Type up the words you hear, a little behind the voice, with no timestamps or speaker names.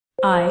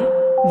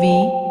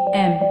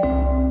IVM.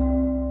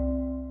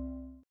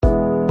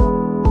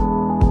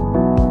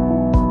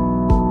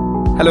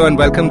 Hello and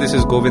welcome. This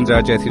is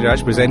Govindraj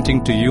Ethiraj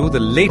presenting to you the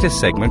latest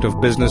segment of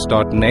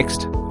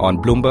Business.Next on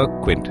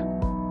Bloomberg Quint.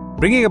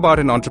 Bringing about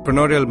an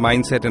entrepreneurial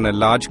mindset in a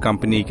large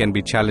company can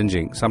be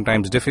challenging,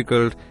 sometimes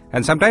difficult,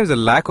 and sometimes the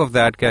lack of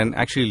that can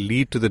actually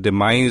lead to the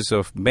demise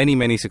of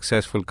many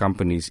successful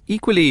companies.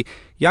 Equally,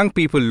 young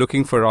people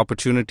looking for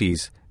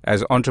opportunities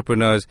as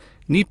entrepreneurs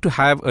need to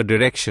have a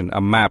direction,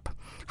 a map.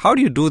 How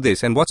do you do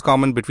this, and what's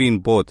common between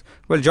both?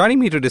 Well, joining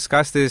me to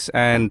discuss this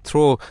and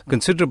throw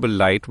considerable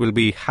light will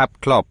be Hap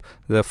Klopp,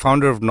 the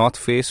founder of North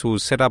Face,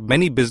 who's set up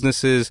many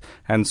businesses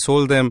and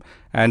sold them,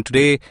 and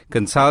today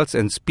consults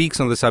and speaks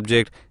on the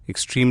subject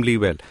extremely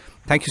well.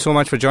 Thank you so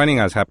much for joining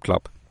us, Hap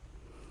Klopp.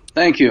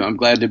 Thank you. I'm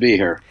glad to be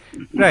here.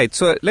 Right.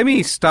 So let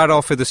me start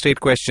off with a straight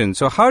question.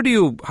 So how do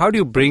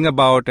you bring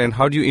about and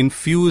how do you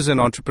infuse an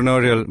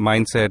entrepreneurial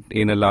mindset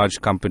in a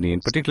large company,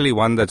 and particularly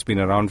one that's been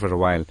around for a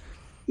while?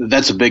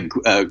 That's a big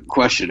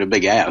question, a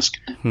big ask.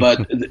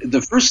 But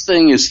the first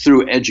thing is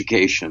through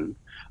education.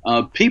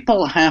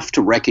 People have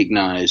to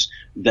recognize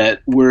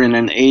that we're in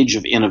an age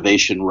of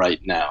innovation right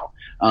now,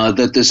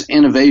 that this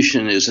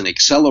innovation is an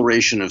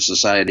acceleration of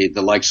society,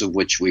 the likes of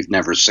which we've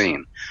never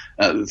seen.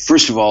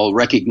 First of all,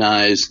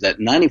 recognize that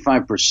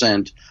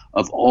 95%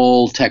 of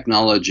all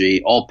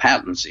technology, all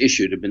patents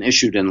issued have been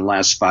issued in the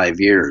last 5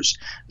 years.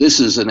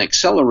 This is an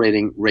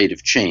accelerating rate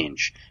of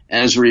change.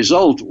 And as a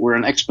result, we're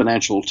in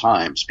exponential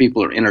times.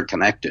 People are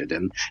interconnected.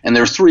 And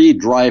there are three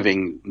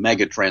driving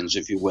megatrends,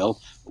 if you will.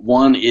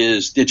 One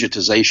is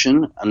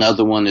digitization.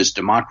 Another one is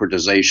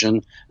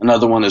democratization.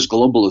 Another one is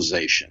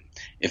globalization.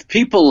 If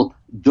people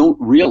don't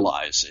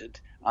realize it,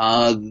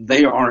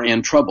 they are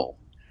in trouble.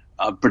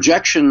 A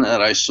projection that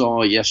I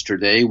saw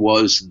yesterday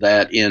was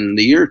that in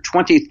the year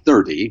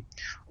 2030,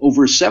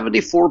 over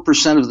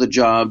 74% of the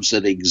jobs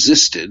that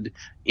existed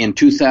in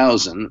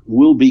 2000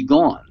 will be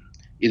gone,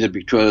 either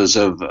because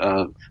of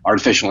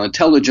artificial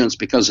intelligence,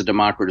 because of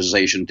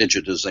democratization,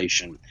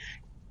 digitization.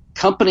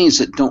 Companies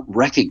that don't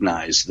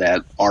recognize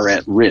that are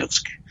at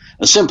risk.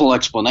 A simple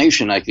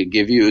explanation I could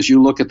give you is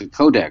you look at the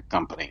Kodak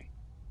company.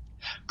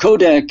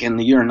 Kodak in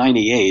the year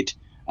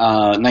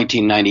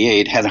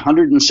 1998 had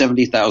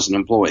 170,000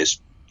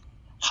 employees,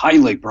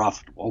 highly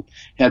profitable,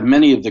 had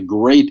many of the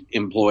great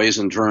employees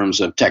in terms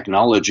of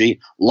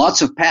technology,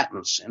 lots of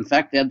patents. In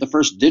fact, they had the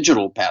first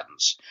digital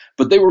patents.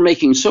 But they were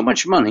making so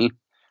much money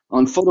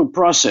on photo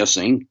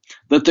processing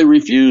that they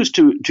refused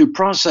to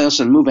process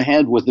and move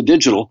ahead with the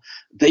digital.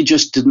 They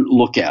just didn't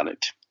look at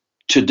it.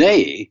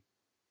 Today,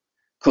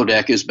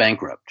 Kodak is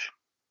bankrupt.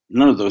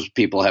 None of those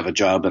people have a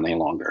job any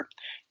longer.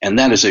 And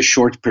that is a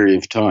short period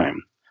of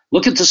time.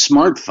 Look at the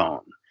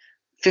smartphone.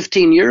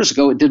 15 years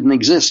ago, it didn't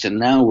exist, and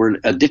now we're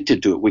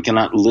addicted to it. We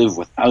cannot live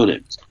without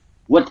it.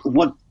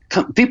 What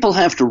people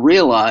have to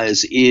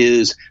realize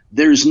is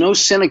there's no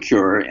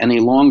sinecure any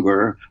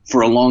longer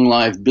for a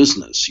long-lived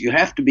business. You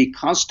have to be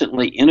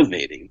constantly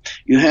innovating.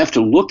 You have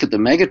to look at the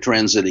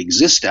megatrends that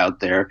exist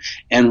out there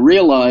and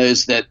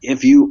realize that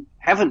if you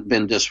haven't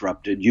been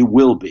disrupted, you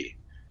will be.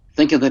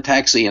 Think of the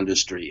taxi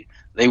industry.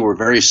 They were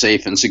very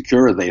safe and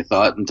secure, they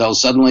thought, until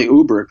suddenly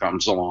Uber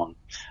comes along.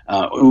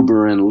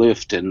 Uber and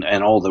Lyft and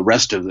all the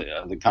rest of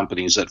the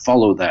companies that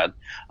follow that.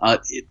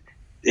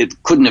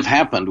 It couldn't have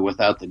happened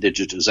without the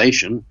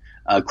digitization,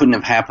 couldn't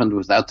have happened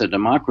without the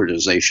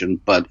democratization,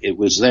 but it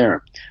was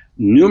there.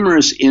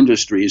 Numerous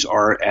industries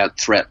are at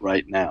threat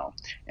right now.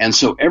 And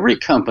so every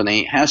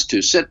company has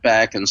to sit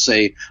back and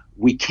say,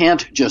 we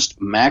can't just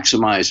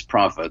maximize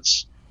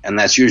profits. And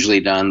that's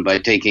usually done by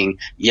taking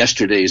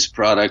yesterday's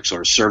products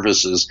or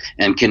services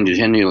and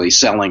continually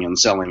selling and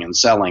selling and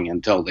selling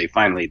until they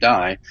finally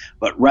die.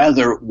 But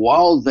rather,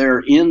 while they're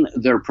in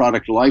their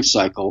product life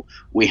cycle,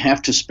 we have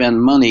to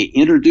spend money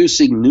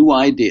introducing new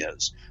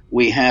ideas.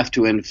 We have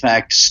to, in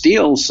fact,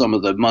 steal some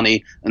of the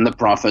money and the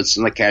profits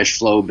and the cash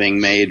flow being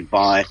made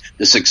by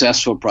the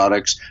successful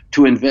products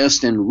to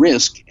invest in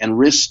risk and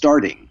risk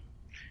starting.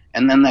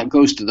 And then that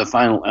goes to the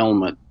final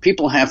element.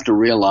 People have to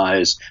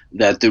realize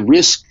that the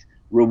risk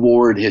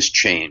reward has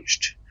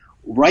changed.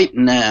 Right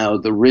now,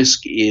 the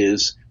risk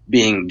is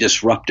being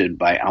disrupted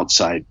by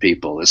outside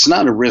people. It's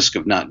not a risk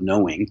of not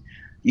knowing.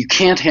 You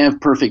can't have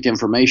perfect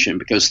information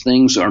because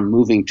things are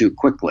moving too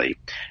quickly.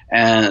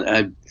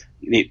 And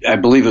I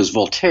believe it was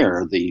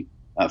Voltaire, the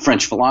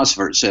French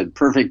philosopher, said,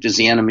 perfect is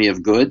the enemy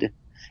of good.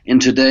 And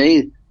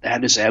today,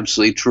 that is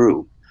absolutely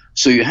true.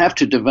 So you have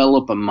to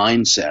develop a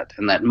mindset.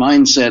 And that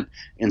mindset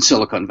in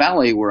Silicon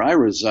Valley, where I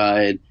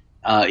reside,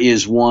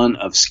 is one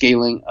of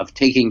scaling, of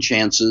taking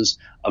chances,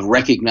 of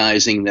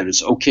recognizing that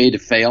it's okay to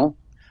fail.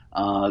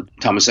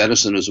 Thomas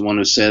Edison is the one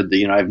who said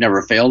that, I've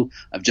never failed.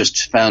 I've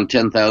just found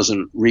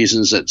 10,000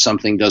 reasons that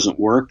something doesn't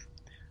work.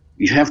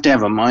 You have to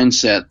have a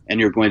mindset, and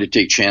you're going to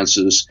take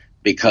chances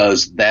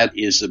because that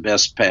is the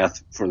best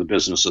path for the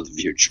business of the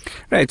future.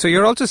 Right. So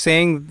you're also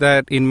saying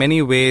that in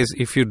many ways,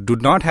 if you do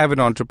not have an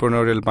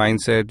entrepreneurial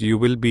mindset, you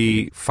will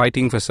be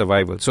fighting for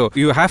survival. So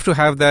you have to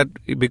have that,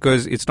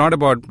 because it's not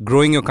about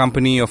growing your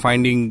company or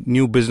finding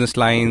new business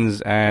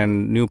lines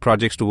and new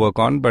projects to work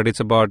on, but it's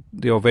about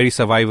your very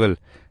survival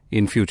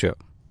in future.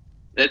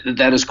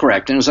 That is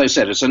correct. And as I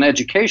said, it's an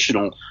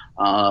educational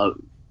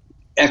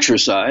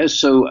exercise.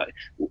 So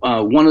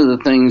one of the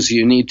things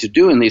you need to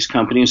do in these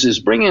companies is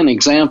bring in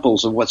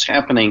examples of what's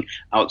happening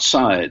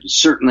outside.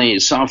 Certainly,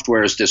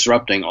 software is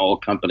disrupting all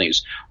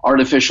companies.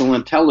 Artificial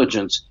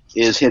intelligence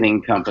is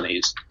hitting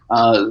companies.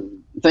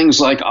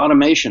 Things like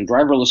automation,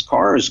 driverless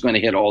cars is going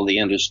to hit all the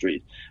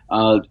industry.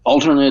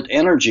 Alternate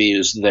energy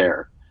is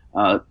there.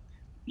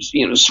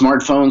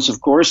 Smartphones,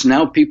 of course.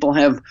 Now people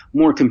have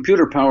more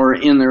computer power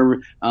in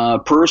their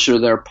purse or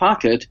their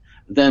pocket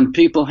than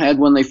people had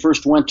when they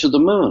first went to the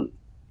moon.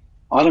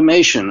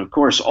 Automation, of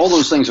course, all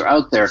those things are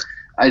out there.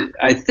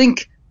 I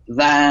think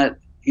that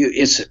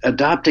it's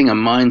adopting a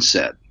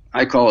mindset.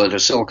 I call it a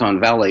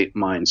Silicon Valley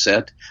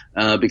mindset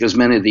because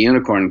many of the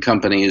unicorn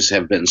companies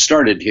have been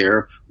started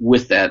here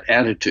with that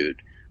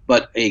attitude.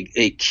 But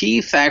a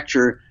key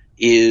factor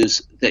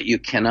is that you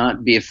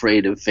cannot be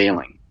afraid of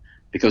failing.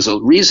 Because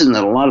the reason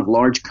that a lot of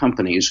large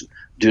companies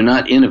do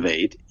not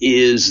innovate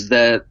is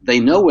that they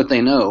know what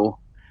they know,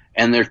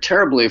 and they're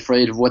terribly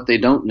afraid of what they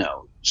don't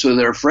know. So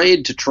they're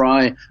afraid to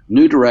try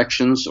new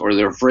directions, or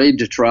they're afraid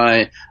to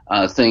try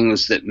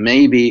things that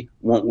maybe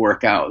won't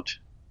work out.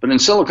 But in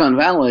Silicon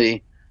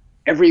Valley,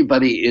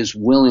 everybody is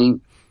willing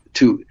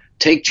to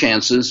take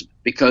chances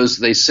because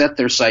they set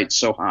their sights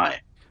so high.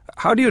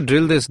 How do you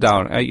drill this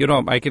down?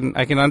 I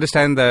can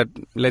understand that,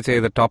 let's say,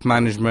 the top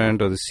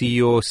management or the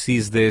CEO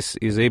sees this,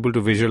 is able to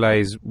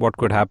visualize what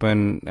could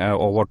happen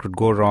or what could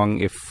go wrong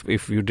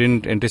if you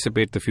didn't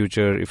anticipate the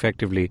future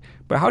effectively.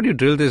 But how do you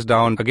drill this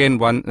down, again,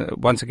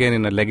 once again,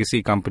 in a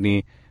legacy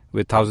company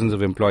with thousands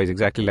of employees,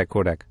 exactly like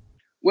Kodak?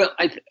 Well,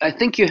 I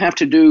think you have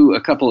to do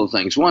a couple of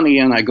things. One,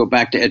 again, I go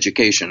back to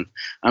education.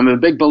 I'm a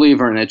big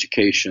believer in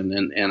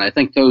education, and I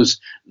think those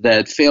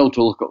that fail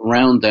to look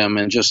around them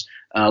and just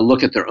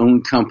look at their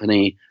own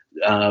company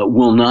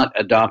will not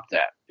adopt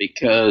that,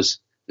 because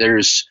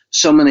there's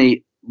so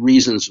many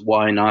reasons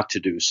why not to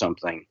do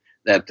something,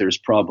 that there's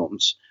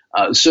problems.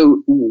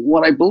 So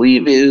what I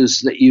believe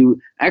is that you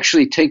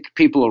actually take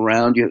people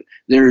around you.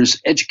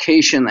 There's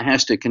education that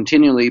has to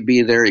continually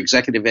be there,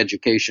 executive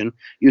education.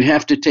 You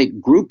have to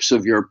take groups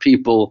of your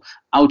people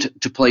out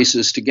to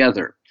places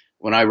together.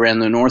 When I ran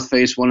the North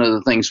Face, one of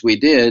the things we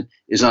did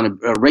is on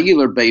a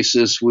regular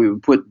basis, we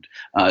would put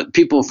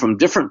people from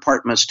different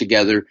departments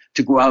together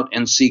to go out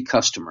and see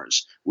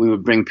customers. We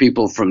would bring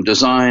people from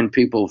design,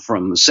 people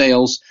from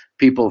sales,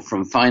 people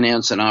from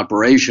finance and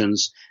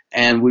operations,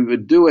 and we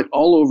would do it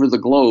all over the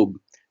globe.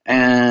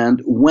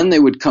 And when they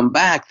would come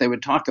back, they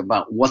would talk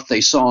about what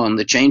they saw and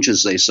the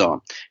changes they saw.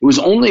 It was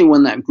only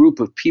when that group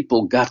of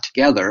people got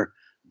together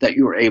that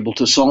you were able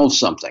to solve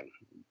something.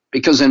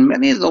 Because in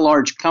many of the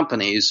large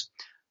companies,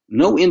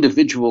 no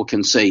individual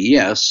can say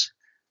yes,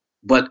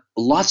 but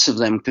lots of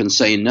them can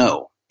say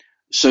no.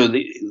 So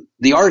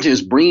the art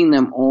is bringing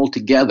them all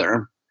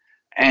together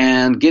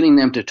and getting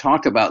them to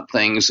talk about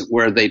things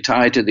where they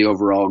tie to the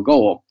overall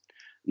goal.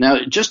 Now,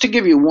 just to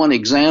give you one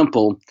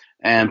example,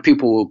 and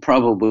people will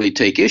probably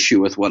take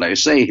issue with what I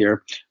say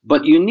here,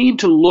 but you need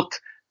to look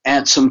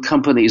at some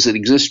companies that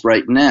exist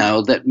right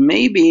now that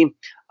maybe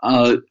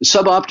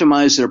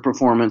suboptimize their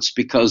performance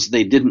because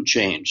they didn't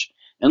change.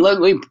 And let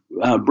me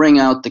bring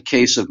out the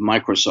case of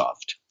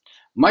Microsoft.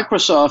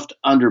 Microsoft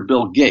under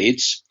Bill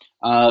Gates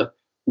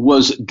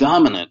was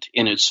dominant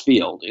in its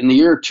field. In the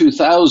year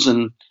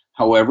 2000,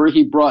 however,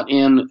 he brought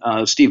in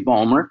Steve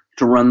Ballmer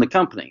to run the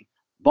company.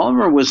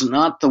 Ballmer was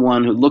not the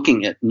one who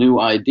looking at new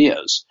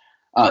ideas.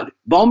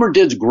 Ballmer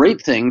did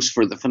great things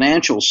for the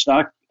financial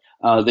stock.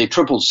 They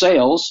tripled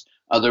sales.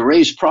 They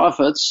raised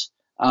profits.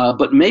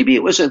 But maybe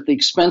it was at the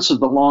expense of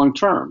the long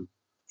term.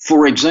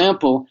 For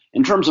example,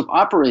 in terms of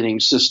operating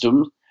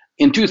systems,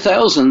 in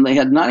 2000, they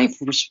had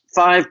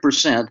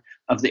 95%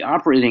 of the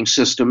operating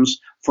systems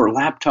for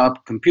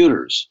laptop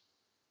computers.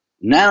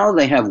 Now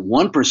they have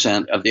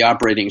 1% of the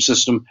operating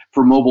system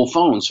for mobile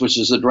phones, which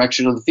is the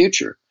direction of the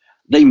future.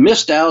 They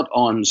missed out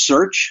on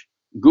search.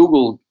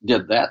 Google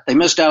did that. They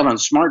missed out on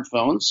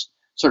smartphones.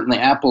 Certainly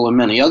Apple and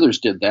many others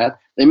did that.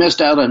 They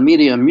missed out on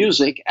media and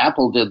music.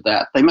 Apple did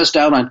that. They missed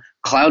out on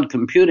cloud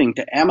computing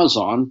to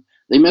Amazon.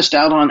 They missed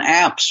out on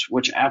apps,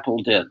 which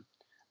Apple did.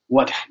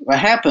 What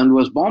happened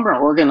was Ballmer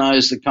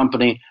organized the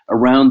company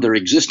around their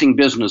existing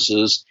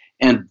businesses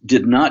and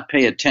did not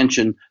pay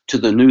attention to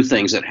the new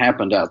things that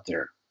happened out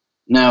there.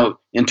 Now,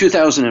 in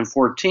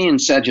 2014,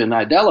 Satya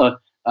Nadella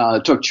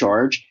took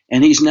charge,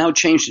 and he's now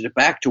changed it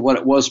back to what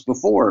it was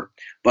before.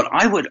 But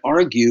I would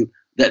argue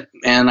that,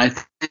 and I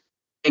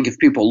think if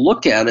people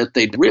look at it,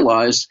 they'd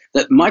realize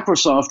that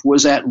Microsoft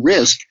was at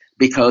risk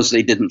because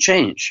they didn't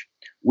change.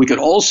 We could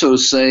also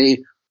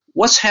say,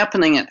 what's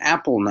happening at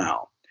Apple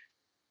now?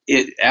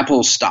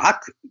 Apple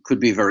stock could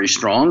be very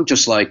strong,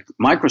 just like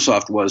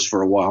Microsoft was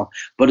for a while.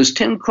 But is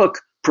Tim Cook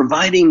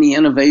providing the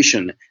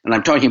innovation, and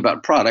I'm talking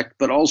about product,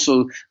 but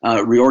also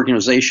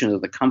reorganization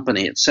of the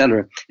company, et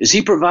cetera, is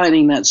he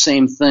providing that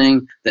same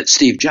thing that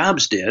Steve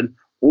Jobs did,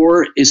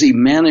 or is he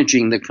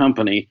managing the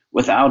company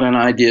without an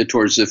idea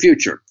towards the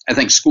future? I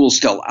think school's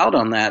still out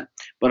on that,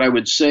 but I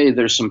would say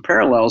there's some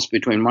parallels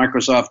between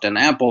Microsoft and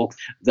Apple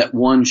that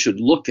one should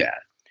look at.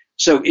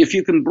 So if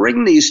you can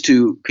bring these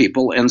two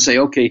people and say,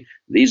 okay,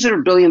 these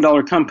are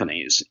billion-dollar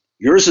companies,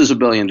 yours is a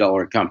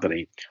billion-dollar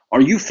company,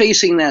 are you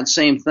facing that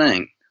same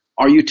thing?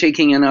 Are you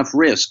taking enough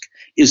risk?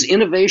 Is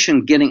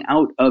innovation getting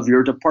out of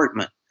your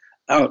department,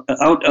 out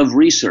of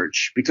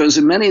research? Because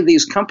in many of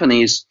these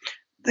companies,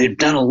 they've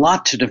done a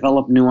lot to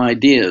develop new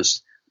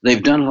ideas.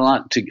 They've done a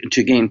lot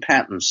to gain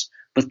patents,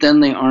 but then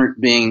they aren't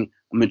being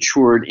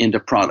matured into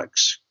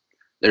products.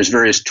 There's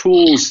various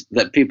tools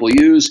that people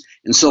use.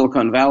 In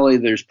Silicon Valley,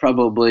 there's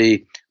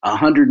probably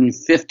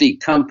 150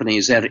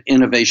 companies at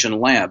innovation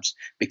labs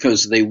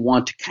because they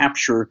want to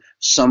capture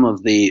some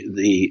of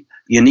the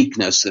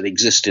uniqueness that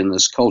exists in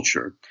this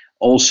culture.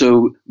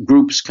 Also,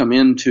 groups come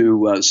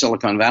into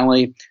Silicon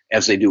Valley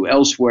as they do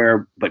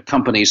elsewhere, but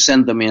companies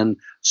send them in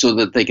so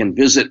that they can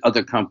visit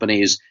other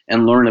companies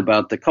and learn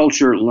about the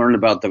culture, learn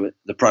about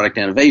the product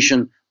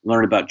innovation,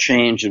 learn about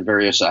change and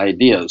various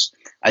ideas.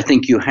 I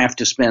think you have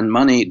to spend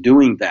money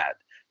doing that.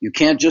 You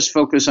can't just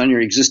focus on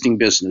your existing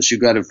business.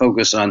 You've got to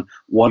focus on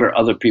what are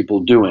other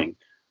people doing.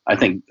 I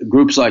think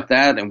groups like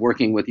that and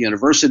working with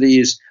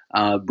universities,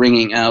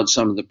 bringing out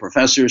some of the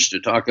professors to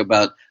talk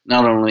about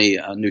not only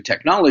new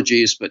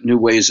technologies, but new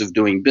ways of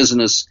doing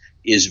business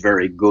is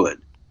very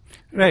good.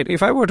 Right.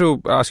 If I were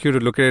to ask you to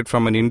look at it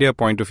from an India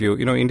point of view,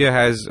 India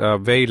has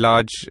very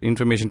large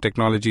information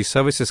technology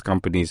services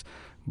companies,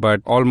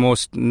 but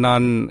almost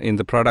none in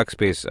the product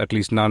space, at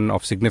least none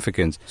of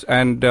significance.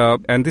 And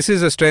this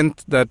is a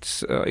strength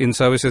that's in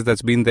services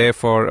that's been there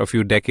for a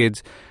few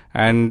decades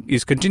and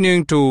is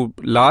continuing to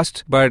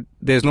last, but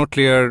there's no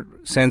clear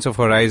sense of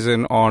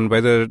horizon on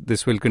whether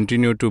this will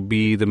continue to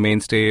be the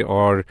mainstay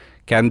or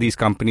can these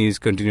companies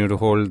continue to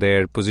hold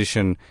their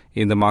position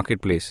in the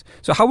marketplace.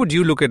 So how would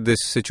you look at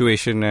this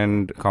situation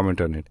and comment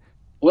on it?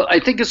 Well, I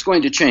think it's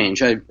going to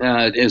change.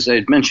 As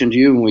I mentioned to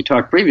you when we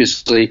talked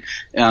previously,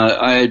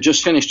 I had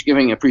just finished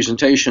giving a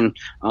presentation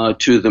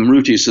to the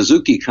Maruti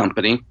Suzuki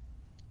company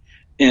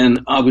in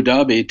Abu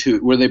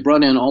Dhabi where they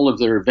brought in all of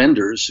their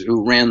vendors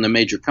who ran the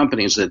major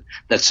companies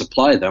that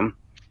supply them.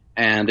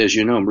 And as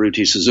you know,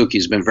 Maruti Suzuki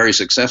has been very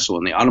successful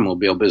in the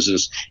automobile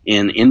business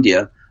in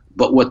India.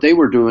 But what they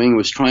were doing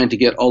was trying to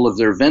get all of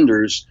their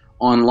vendors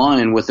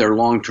online with their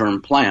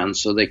long-term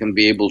plans so they can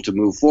be able to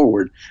move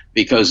forward,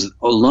 because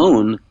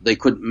alone they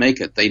couldn't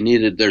make it. They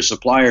needed their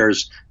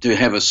suppliers to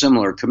have a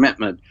similar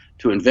commitment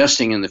to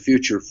investing in the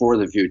future for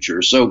the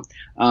future. So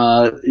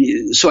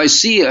I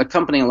see a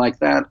company like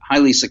that,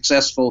 highly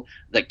successful,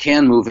 that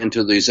can move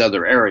into these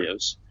other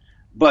areas.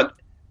 But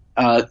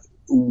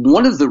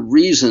one of the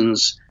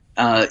reasons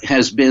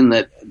has been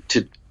that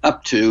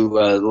up to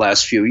the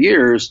last few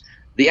years,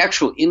 the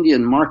actual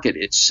Indian market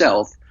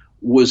itself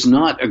was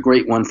not a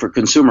great one for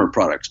consumer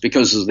products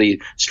because of the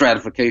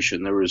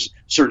stratification. There was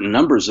certain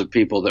numbers of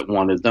people that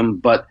wanted them,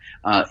 but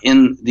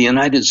in the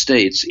United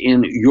States,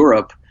 in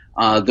Europe,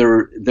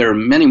 there are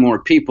many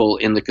more people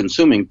in the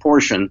consuming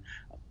portion.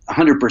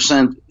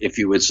 100%, if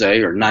you would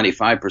say, or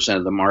 95%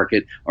 of the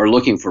market are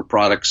looking for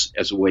products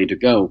as a way to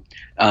go.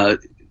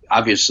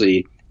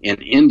 Obviously,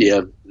 in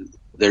India,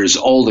 there's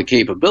all the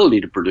capability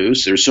to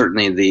produce. There's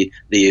certainly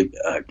the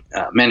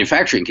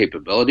manufacturing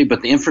capability,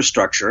 but the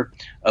infrastructure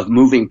of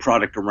moving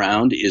product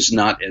around is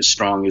not as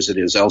strong as it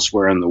is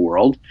elsewhere in the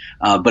world.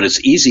 But it's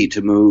easy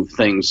to move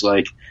things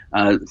like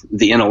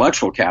the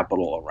intellectual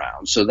capital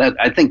around. So that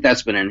I think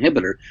that's been an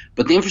inhibitor.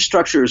 But the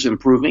infrastructure is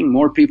improving.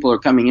 More people are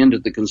coming into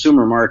the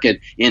consumer market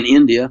in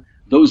India.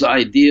 Those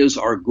ideas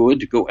are good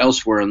to go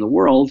elsewhere in the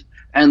world.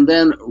 And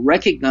then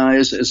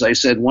recognize, as I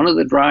said, one of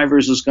the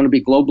drivers is going to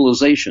be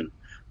globalization.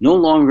 No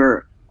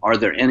longer are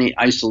there any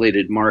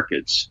isolated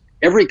markets.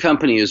 Every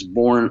company is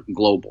born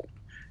global.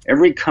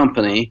 Every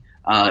company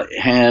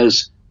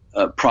has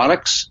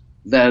products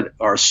that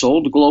are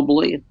sold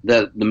globally,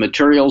 that the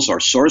materials are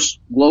sourced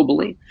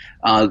globally,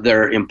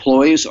 their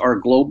employees are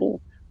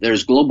global.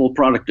 There's global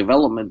product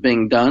development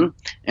being done.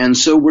 And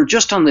so we're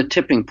just on the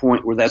tipping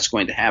point where that's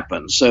going to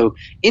happen. So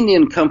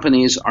Indian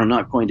companies are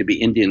not going to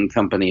be Indian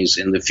companies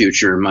in the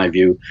future, in my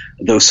view.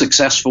 Those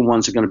successful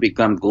ones are going to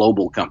become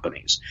global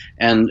companies.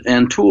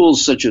 And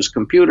tools such as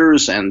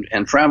computers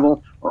and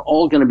travel are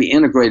all going to be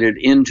integrated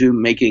into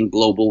making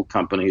global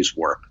companies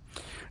work.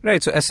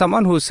 Right. So as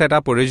someone who set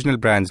up original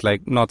brands,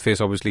 like North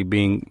Face obviously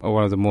being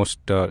one of the most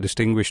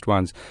distinguished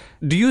ones,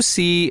 do you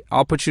see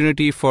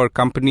opportunity for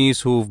companies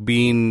who've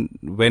been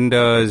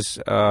vendors,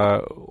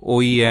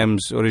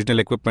 OEMs, original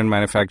equipment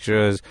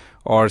manufacturers,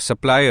 or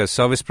suppliers,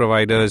 service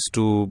providers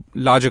to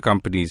larger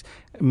companies,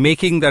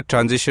 making that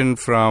transition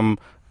from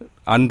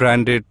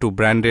unbranded to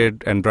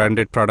branded and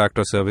branded product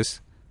or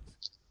service?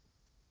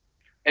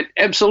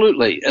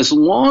 Absolutely. As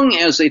long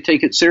as they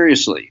take it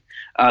seriously.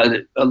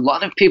 A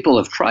lot of people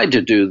have tried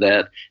to do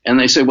that, and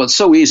they say, well, it's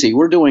so easy.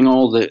 We're doing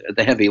all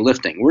the heavy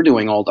lifting. We're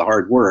doing all the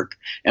hard work,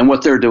 and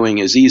what they're doing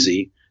is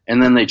easy.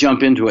 And then they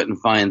jump into it and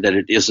find that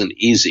it isn't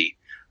easy.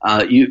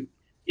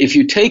 If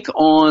you take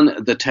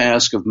on the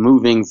task of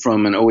moving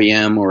from an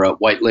OEM or a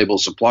white label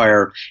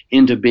supplier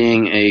into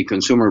being a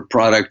consumer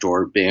product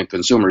or being a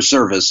consumer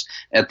service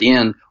at the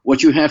end,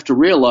 what you have to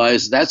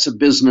realize, that's a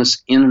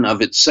business in and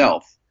of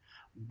itself.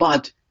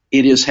 But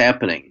it is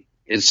happening.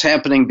 It's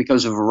happening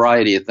because of a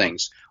variety of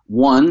things.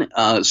 One,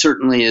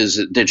 certainly is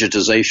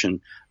digitization.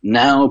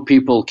 Now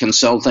people can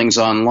sell things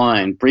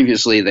online.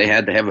 Previously, they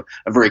had to have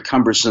a very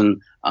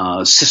cumbersome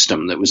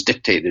system that was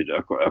dictated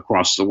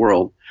across the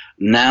world.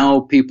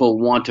 Now people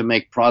want to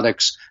make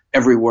products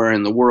everywhere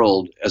in the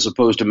world as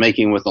opposed to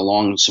making with a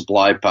long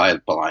supply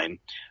pipeline.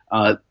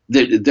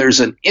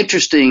 There's an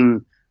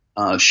interesting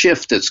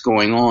shift that's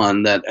going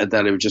on that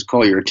I would just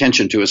call your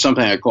attention to. Is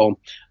something I call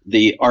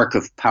the arc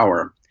of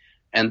power.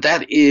 And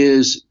that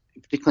is,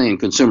 particularly in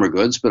consumer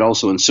goods, but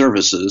also in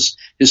services,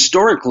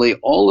 historically,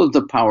 all of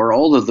the power,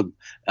 all of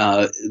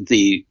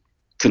the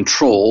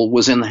control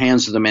was in the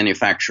hands of the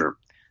manufacturer.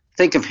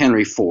 Think of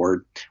Henry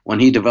Ford when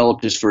he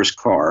developed his first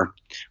car.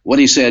 What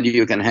he said,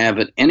 you can have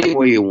it any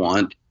way you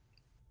want.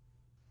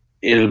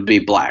 It'll be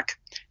black.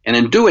 And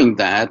in doing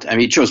that, I mean,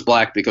 he chose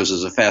black because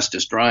it's the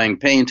fastest drying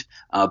paint,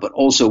 but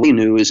also what he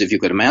knew is if you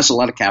could amass a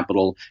lot of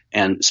capital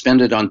and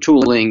spend it on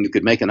tooling, you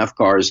could make enough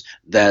cars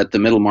that the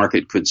middle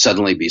market could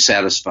suddenly be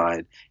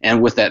satisfied.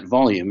 And with that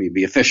volume, you'd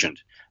be efficient.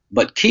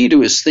 But key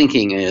to his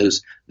thinking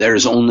is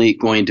there's only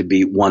going to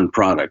be one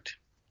product.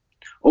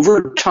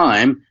 Over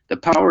time, the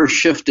power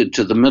shifted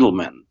to the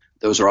middlemen.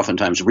 Those are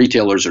oftentimes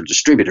retailers or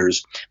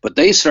distributors, but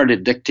they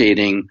started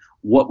dictating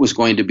what was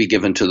going to be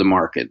given to the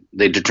market.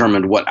 They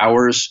determined what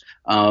hours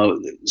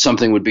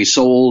something would be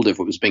sold, if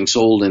it was being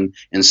sold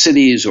in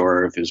cities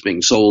or if it was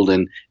being sold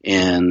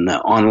in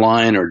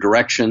online or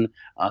direction.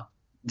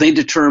 They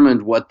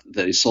determined what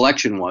the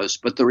selection was,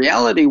 but the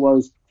reality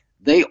was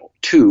they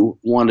too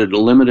wanted a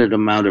limited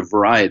amount of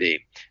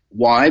variety.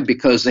 Why?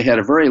 Because they had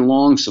a very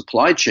long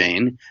supply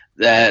chain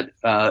that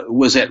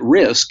was at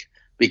risk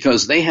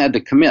because they had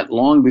to commit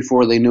long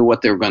before they knew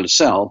what they were going to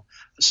sell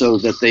so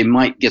that they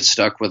might get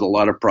stuck with a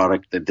lot of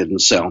product that didn't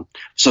sell.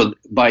 So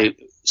by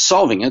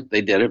solving it,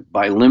 they did it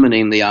by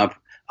limiting the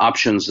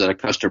options that a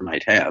customer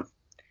might have.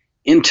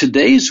 In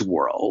today's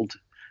world,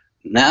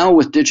 now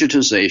with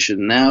digitization,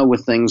 now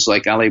with things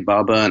like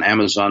Alibaba and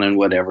Amazon and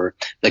whatever,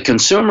 the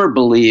consumer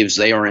believes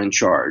they are in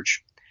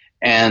charge.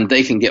 And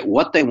they can get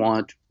what they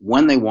want,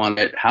 when they want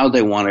it, how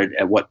they want it,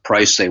 at what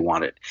price they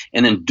want it.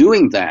 And in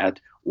doing that,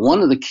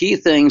 one of the key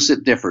things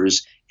that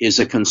differs is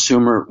a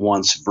consumer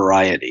wants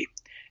variety.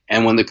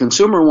 And when the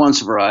consumer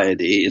wants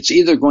variety, it's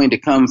either going to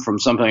come from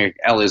something like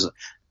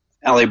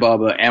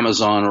Alibaba,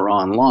 Amazon, or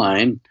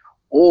online,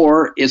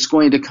 or it's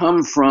going to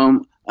come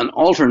from an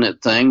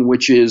alternate thing,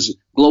 which is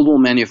global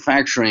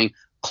manufacturing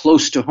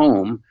close to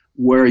home,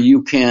 where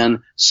you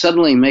can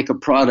suddenly make a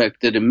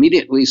product that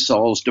immediately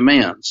solves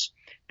demands.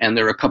 And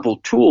there are a couple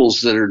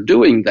tools that are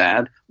doing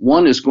that.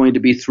 One is going to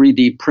be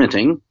 3D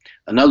printing.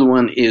 Another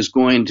one is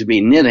going to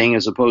be knitting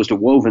as opposed to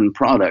woven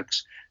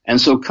products. And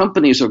so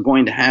companies are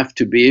going to have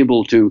to be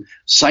able to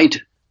site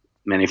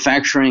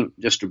manufacturing,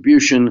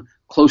 distribution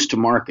close to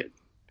market.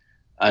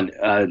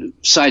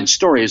 Side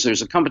story is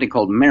there's a company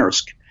called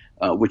Maersk,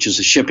 which is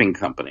a shipping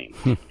company.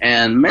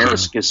 And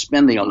Maersk is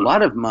spending a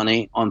lot of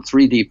money on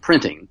 3D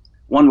printing.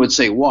 One would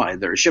say, why?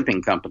 They're a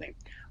shipping company.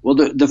 Well,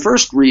 the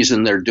first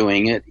reason they're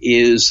doing it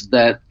is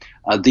that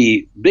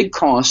the big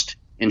cost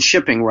in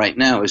shipping right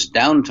now is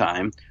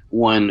downtime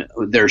when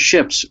their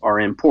ships are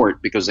in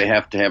port because they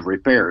have to have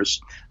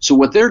repairs. So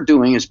what they're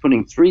doing is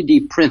putting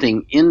 3D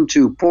printing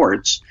into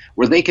ports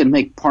where they can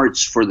make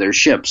parts for their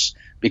ships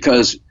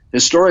because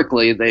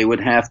historically they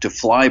would have to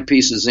fly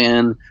pieces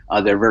in.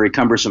 They're very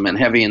cumbersome and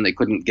heavy and they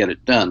couldn't get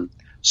it done.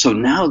 So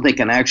now they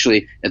can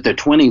actually, at the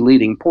 20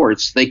 leading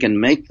ports, they can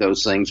make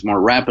those things more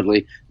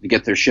rapidly to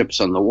get their ships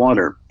on the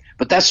water.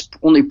 But that's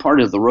only part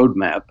of the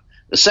roadmap.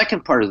 The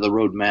second part of the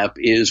roadmap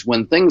is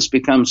when things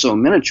become so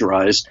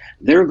miniaturized,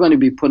 they're going to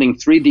be putting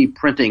 3D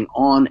printing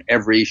on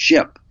every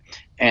ship.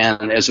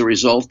 And as a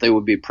result, they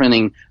will be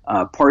printing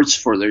parts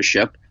for their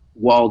ship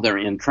while they're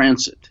in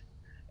transit.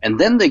 And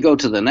then they go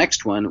to the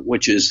next one,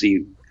 which is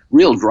the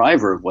real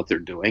driver of what they're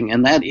doing,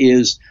 and that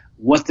is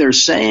what they're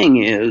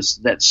saying is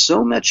that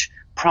so much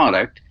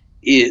product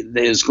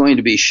that is going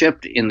to be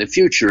shipped in the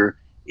future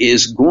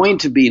is going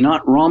to be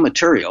not raw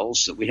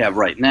materials that we have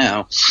right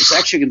now. It's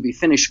actually going to be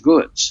finished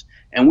goods.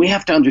 And we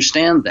have to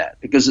understand that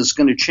because it's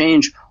going to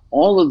change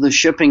all of the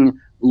shipping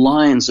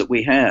lines that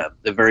we have,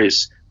 the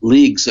various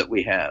leagues that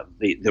we have,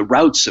 the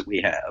routes that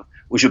we have,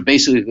 which have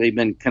basically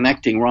been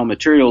connecting raw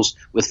materials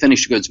with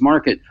finished goods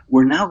market.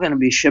 We're now going to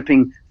be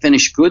shipping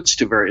finished goods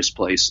to various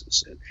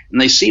places. And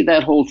they see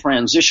that whole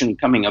transition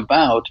coming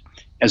about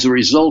as a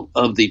result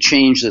of the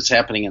change that's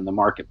happening in the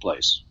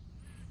marketplace.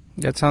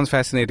 That sounds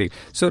fascinating.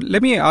 So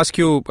let me ask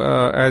you,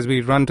 as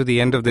we run to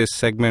the end of this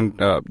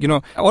segment,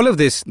 all of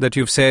this that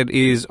you've said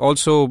is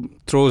also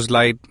throws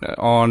light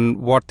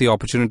on what the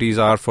opportunities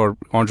are for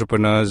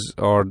entrepreneurs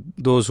or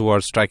those who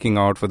are striking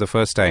out for the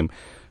first time.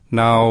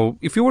 Now,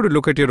 if you were to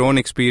look at your own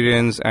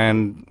experience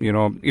and,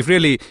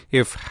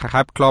 if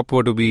Hap Klopp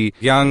were to be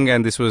young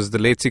and this was the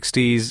late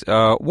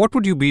 60s, what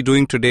would you be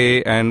doing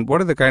today and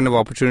what are the kind of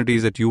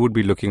opportunities that you would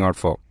be looking out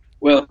for?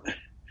 Well,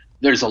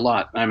 there's a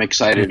lot. I'm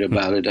excited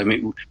about it. I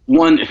mean,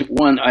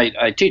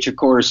 I teach a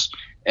course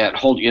at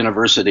Holt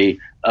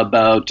University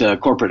about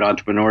corporate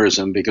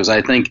entrepreneurism because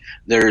I think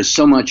there's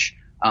so much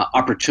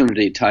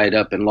opportunity tied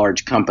up in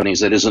large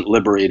companies that isn't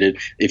liberated.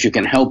 If you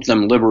can help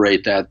them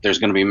liberate that, there's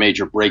going to be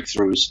major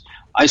breakthroughs.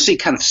 I see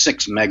kind of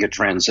 6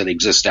 megatrends that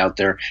exist out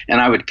there, and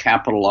I would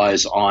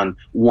capitalize on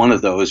one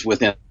of those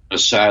within the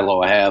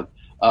silo I have.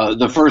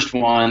 The first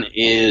one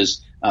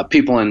is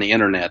people in the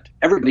internet.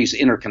 Everybody's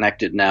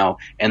interconnected now,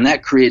 and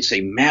that creates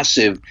a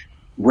massive,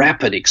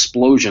 rapid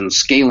explosion,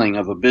 scaling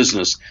of a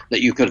business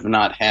that you could have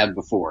not had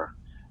before.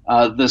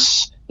 The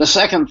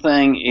second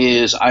thing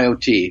is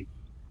IoT.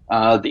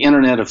 The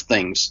Internet of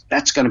Things.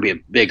 That's going to be a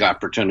big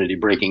opportunity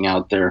breaking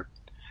out there.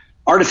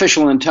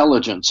 Artificial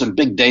intelligence and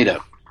big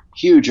data,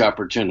 huge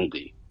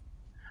opportunity.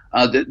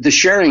 The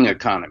sharing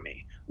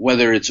economy,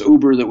 whether it's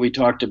Uber that we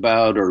talked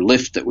about or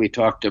Lyft that we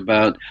talked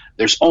about,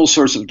 there's all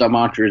sorts of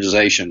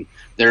democratization.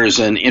 There's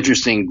an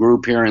interesting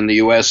group here in the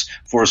U.S.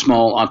 for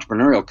small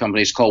entrepreneurial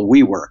companies called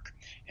WeWork.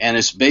 And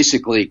it's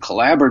basically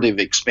collaborative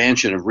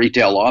expansion of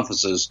retail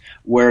offices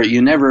where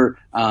you never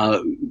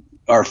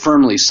are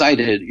firmly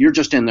sited. You're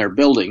just in their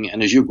building,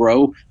 and as you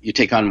grow, you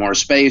take on more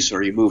space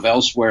or you move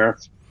elsewhere.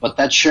 But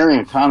that sharing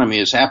economy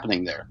is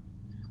happening there.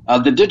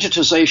 The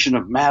digitization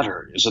of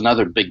matter is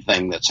another big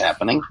thing that's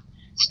happening.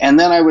 And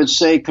then I would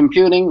say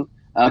computing,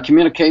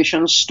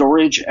 communications,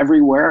 storage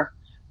everywhere.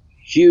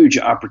 Huge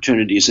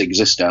opportunities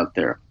exist out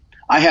there.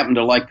 I happen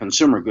to like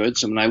consumer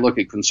goods, and when I look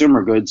at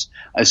consumer goods,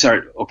 I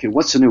start, okay,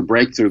 what's the new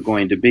breakthrough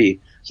going to be?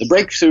 The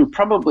breakthrough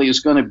probably is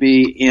going to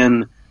be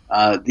in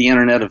the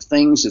Internet of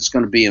Things. It's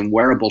going to be in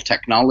wearable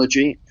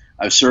technology.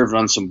 I've served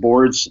on some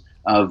boards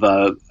of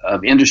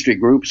industry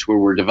groups where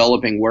we're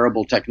developing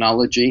wearable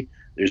technology.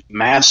 There's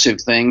massive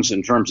things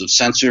in terms of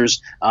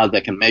sensors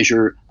that can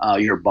measure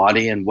your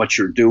body and what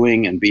you're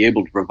doing and be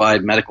able to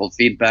provide medical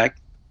feedback.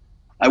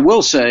 I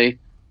will say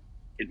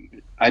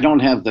I don't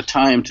have the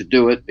time to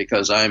do it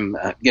because I'm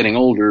getting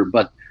older,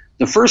 but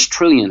the first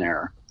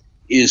trillionaire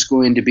is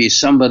going to be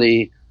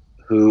somebody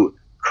who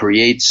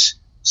creates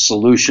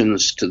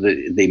solutions to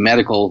the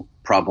medical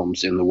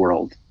problems in the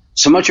world.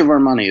 So much of our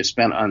money is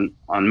spent on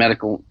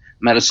medical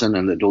medicine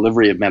and the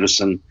delivery of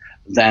medicine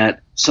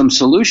that some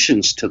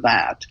solutions to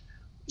that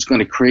is going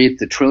to create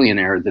the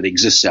trillionaire that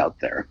exists out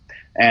there.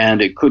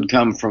 And it could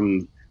come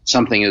from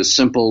something as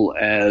simple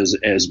as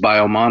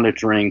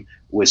biomonitoring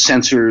with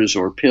sensors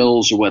or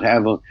pills or what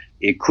have you.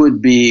 It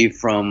could be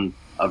from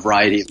a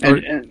variety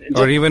of...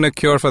 Or even a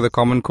cure for the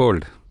common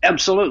cold.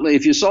 Absolutely.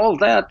 If you solve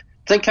that,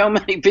 think how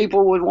many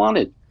people would want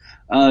it.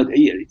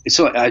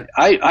 So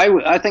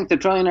I think the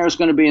trillionaire is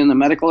going to be in the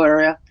medical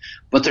area,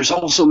 but there's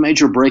also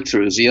major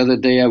breakthroughs. The other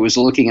day I was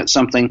looking at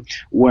something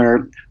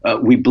where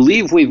we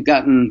believe we've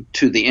gotten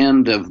to the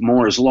end of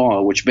Moore's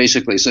law, which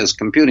basically says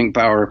computing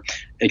power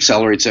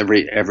accelerates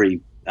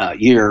every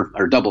year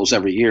or doubles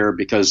every year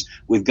because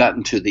we've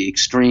gotten to the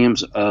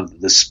extremes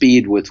of the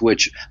speed with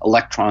which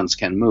electrons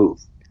can move.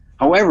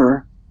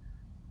 However,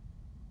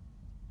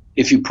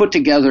 if you put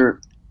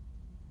together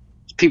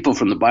people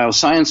from the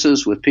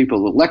biosciences with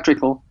people with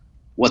electrical,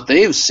 what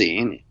they've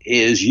seen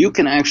is you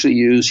can actually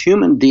use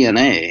human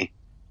DNA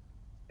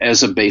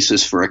as a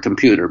basis for a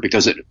computer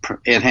because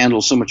it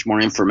handles so much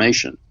more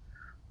information.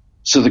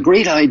 So the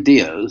great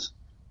ideas,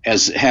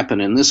 as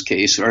happened in this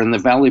case, are in the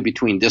valley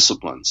between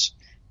disciplines,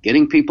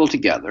 getting people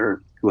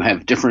together who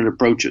have different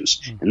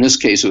approaches. In this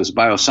case, it was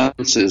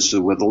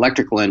biosciences with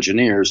electrical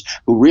engineers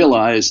who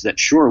realized that,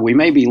 sure, we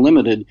may be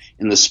limited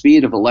in the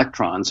speed of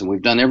electrons, and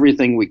we've done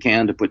everything we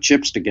can to put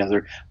chips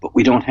together, but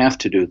we don't have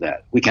to do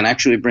that. We can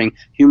actually bring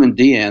human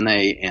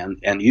DNA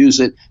and use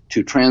it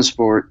to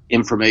transport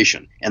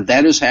information. And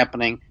that is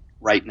happening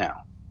right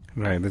now.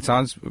 Right. That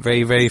sounds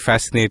very, very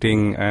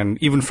fascinating and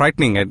even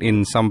frightening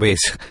in some ways.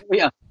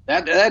 Yeah,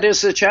 that is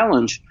the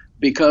challenge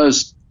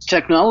because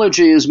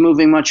technology is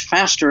moving much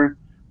faster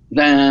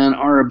than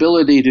our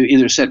ability to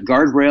either set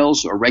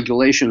guardrails or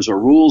regulations or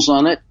rules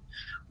on it.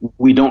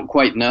 We don't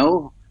quite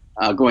know.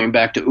 Going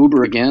back to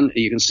Uber again,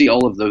 you can see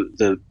all of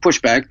the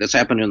pushback that's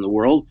happened in the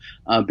world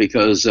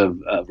because of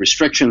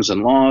restrictions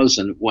and laws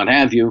and what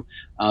have you.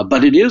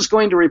 But it is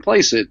going to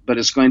replace it, but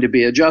it's going to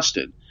be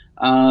adjusted.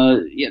 We're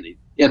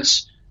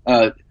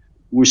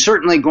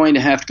certainly going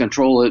to have to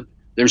control it.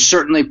 There's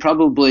certainly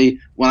probably,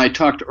 when I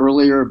talked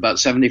earlier about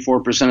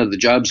 74% of the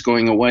jobs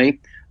going away,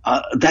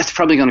 that's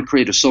probably going to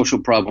create a social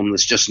problem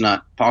that's just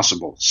not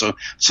possible. So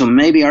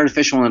maybe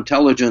artificial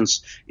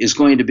intelligence is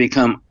going to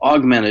become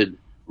augmented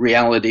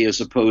reality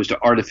as opposed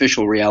to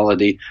artificial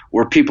reality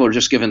where people are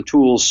just given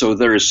tools so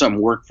there is some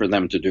work for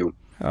them to do.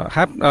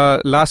 Hap,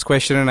 last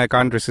question, and I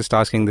can't resist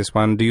asking this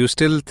one. Do you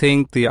still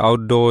think the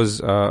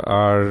outdoors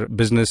are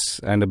business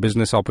and a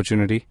business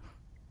opportunity?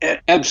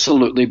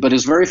 Absolutely, but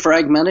it's very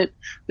fragmented.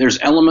 There's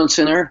elements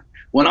in there.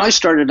 When I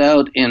started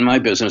out in my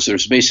business,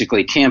 there's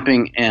basically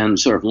camping and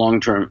sort of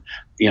long-term,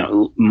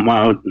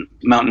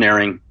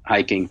 mountaineering,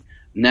 hiking.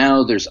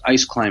 Now there's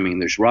ice climbing,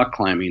 there's rock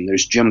climbing,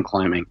 there's gym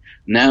climbing.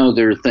 Now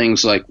there are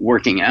things like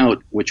working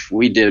out, which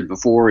we did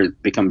before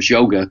it becomes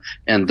yoga,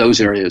 and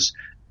those areas.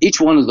 Each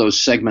one of those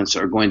segments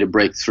are going to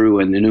break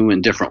through in new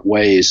and different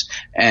ways.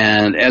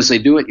 And as they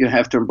do it, you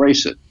have to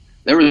embrace it.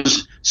 There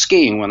was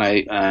skiing when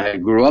I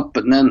grew up,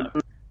 but then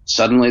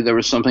suddenly there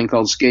was something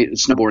called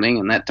snowboarding,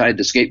 and that tied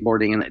to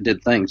skateboarding, and it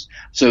did things.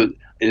 So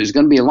there's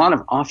going to be a lot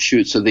of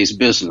offshoots of these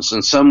businesses,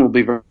 and some will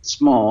be very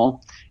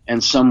small,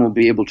 and some will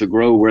be able to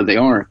grow where they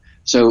are.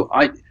 So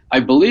I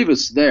believe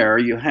it's there.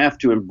 You have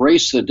to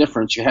embrace the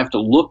difference. You have to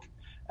look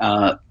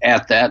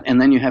at that,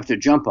 and then you have to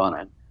jump on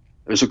it.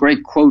 There's a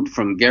great quote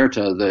from Goethe,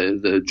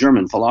 the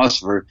German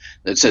philosopher,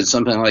 that said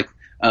something like,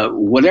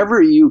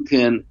 whatever you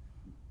can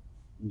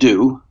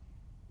do,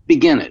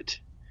 begin it.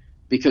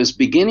 Because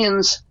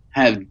beginnings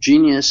have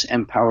genius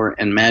and power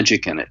and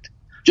magic in it.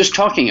 Just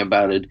talking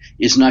about it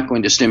is not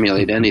going to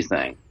stimulate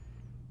anything.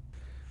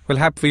 Well,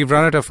 Hap, we've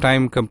run out of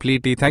time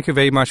completely. Thank you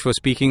very much for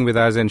speaking with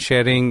us and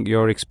sharing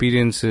your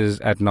experiences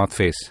at North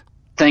Face.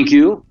 Thank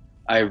you.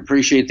 I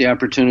appreciate the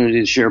opportunity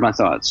to share my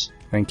thoughts.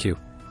 Thank you.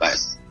 Bye.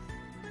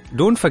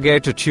 Don't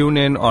forget to tune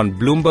in on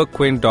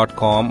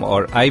BloombergQuint.com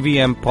or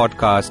IVM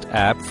Podcast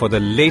app for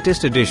the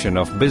latest edition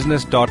of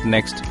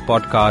Business.Next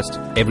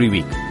podcast every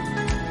week.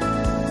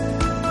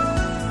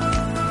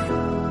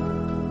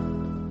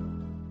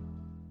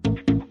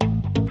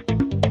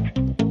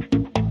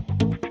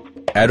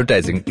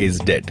 Advertising is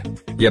dead.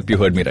 Yep, you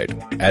heard me right.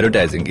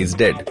 Advertising is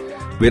dead.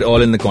 We're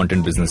all in the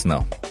content business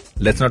now.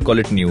 Let's not call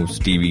it news,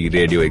 TV,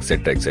 radio,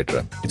 etc.,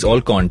 etc. It's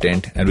all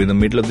content, and we're in the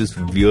middle of this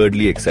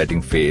weirdly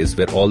exciting phase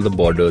where all the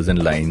borders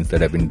and lines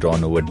that have been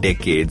drawn over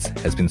decades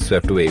has been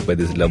swept away by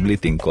this lovely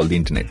thing called the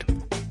internet.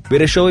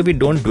 We're a show where we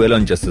don't dwell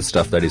on just the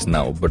stuff that is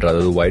now, but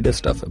rather the wider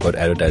stuff about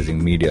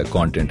advertising, media,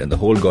 content, and the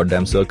whole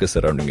goddamn circus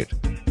surrounding it.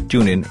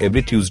 Tune in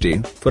every Tuesday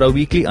for our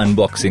weekly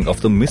unboxing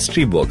of the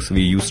mystery box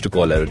we used to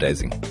call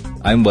advertising.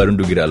 I'm Varun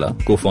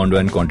Dugirala, co-founder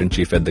and content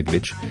chief at The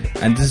Glitch,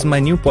 and this is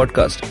my new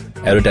podcast,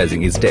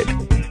 Advertising is Dead.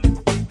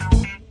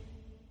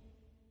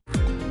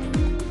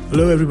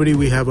 Hello everybody,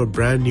 we have a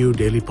brand new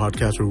daily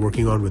podcast we're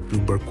working on with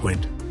Bloomberg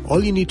Quint.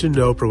 All you need to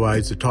know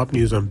provides the top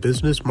news on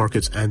business,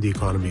 markets, and the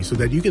economy so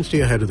that you can stay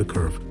ahead of the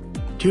curve.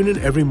 Tune in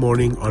every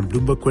morning on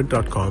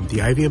BloombergQuint.com, the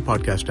IVM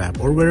Podcast app,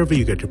 or wherever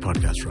you get your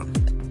podcasts from.